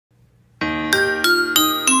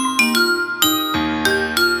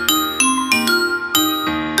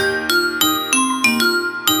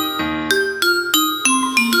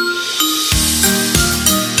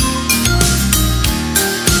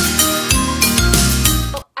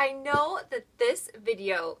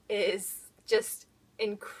video is just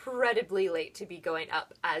incredibly late to be going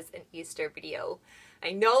up as an Easter video.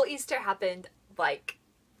 I know Easter happened like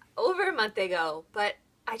over a month ago, but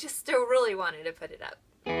I just still really wanted to put it up.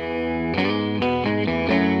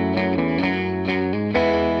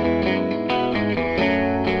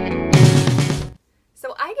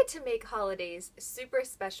 So I get to make holidays super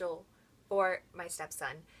special for my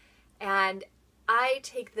stepson, and I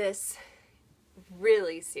take this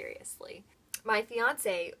really seriously. My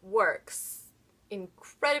fiance works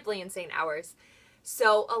incredibly insane hours,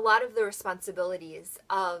 so a lot of the responsibilities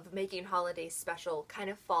of making holidays special kind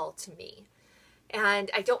of fall to me.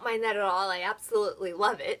 And I don't mind that at all. I absolutely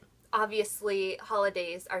love it. Obviously,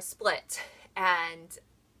 holidays are split, and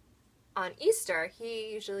on Easter,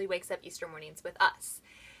 he usually wakes up Easter mornings with us.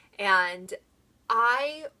 And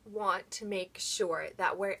I want to make sure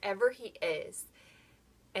that wherever he is,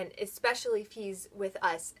 and especially if he's with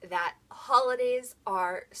us, that holidays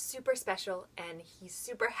are super special and he's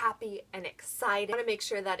super happy and excited. I want to make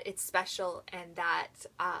sure that it's special and that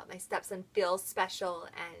my stepson feels special,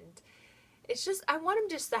 and it's just, I want him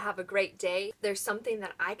just to have a great day. If there's something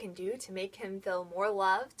that I can do to make him feel more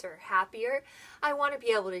loved or happier, I want to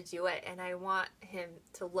be able to do it, and I want him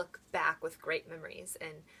to look back with great memories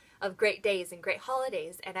and of great days and great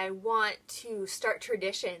holidays, and I want to start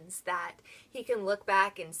traditions that he can look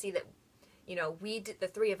back and see that, you know, the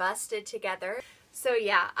three of us did together. So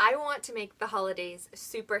yeah, I want to make the holidays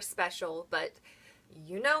super special, but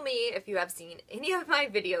you know me, if you have seen any of my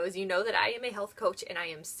videos, you know that I am a health coach and I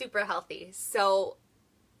am super healthy. So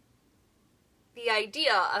the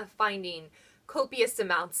idea of finding copious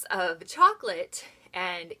amounts of chocolate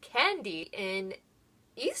and candy in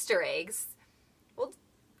Easter eggs, well,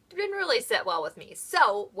 didn't really sit well with me.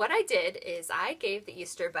 So what I did is I gave the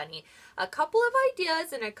Easter Bunny a couple of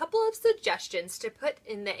ideas and a couple of suggestions to put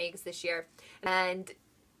in the eggs this year. And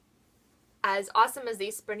as awesome as the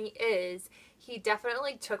Easter Bunny is, he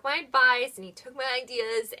definitely took my advice and he took my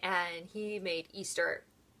ideas and he made Easter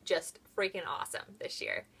just freaking awesome this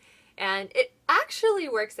year. And it actually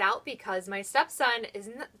works out because my stepson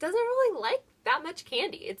doesn't really like that much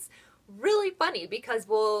candy. It's really funny because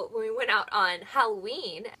when we went out on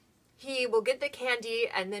Halloween, he will get the candy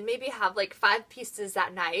and then maybe have like 5 pieces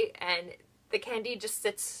that night, and the candy just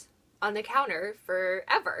sits on the counter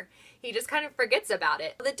forever. He just kind of forgets about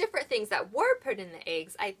it. The different things that were put in the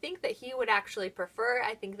eggs, I think that he would actually prefer.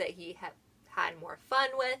 I think that he had more fun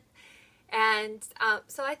with, and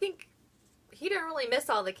so I think he didn't really miss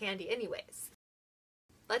all the candy anyways.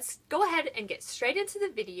 Let's go ahead and get straight into the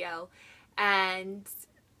video, and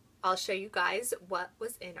I'll show you guys what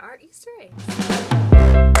was in our Easter eggs.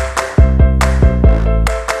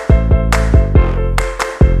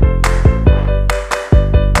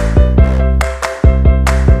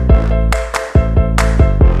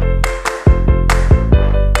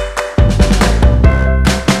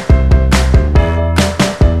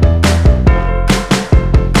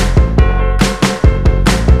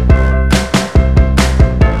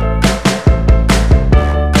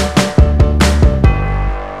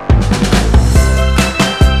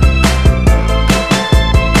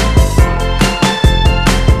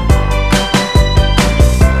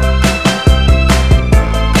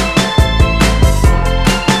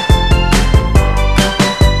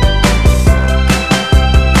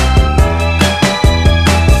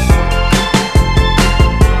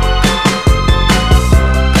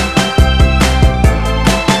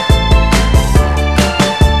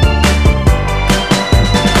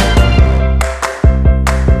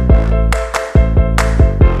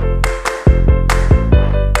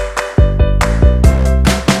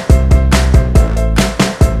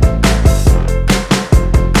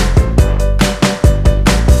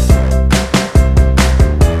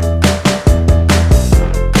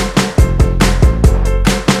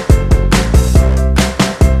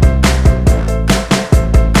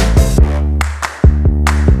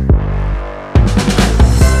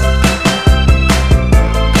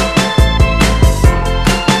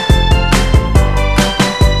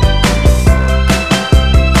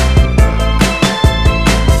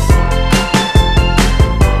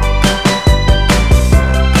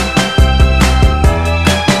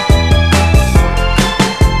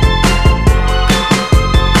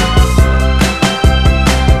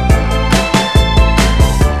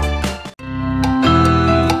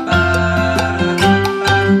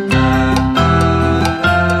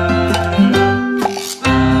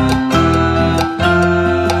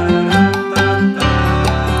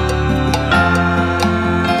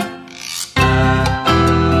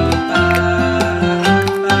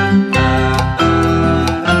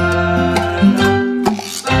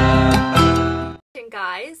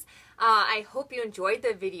 I hope you enjoyed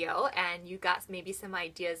the video and you got maybe some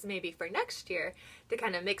ideas maybe for next year to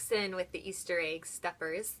kind of mix in with the Easter egg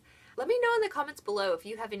stuffers. Let me know in the comments below if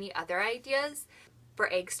you have any other ideas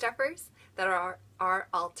for egg stuffers that are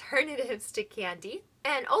alternatives to candy.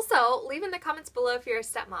 And also, leave in the comments below if you're a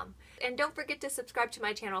stepmom. And don't forget to subscribe to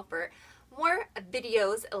my channel for more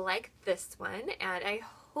videos like this one. And I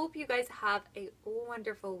hope you guys have a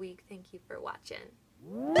wonderful week. Thank you for watching.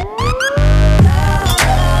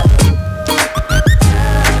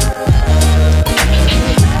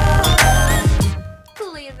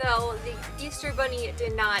 Luckily though, the Easter Bunny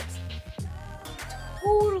did not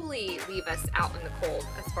totally leave us out in the cold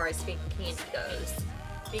as far as fake candy goes,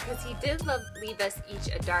 because he did leave us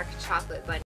each a dark chocolate bunny.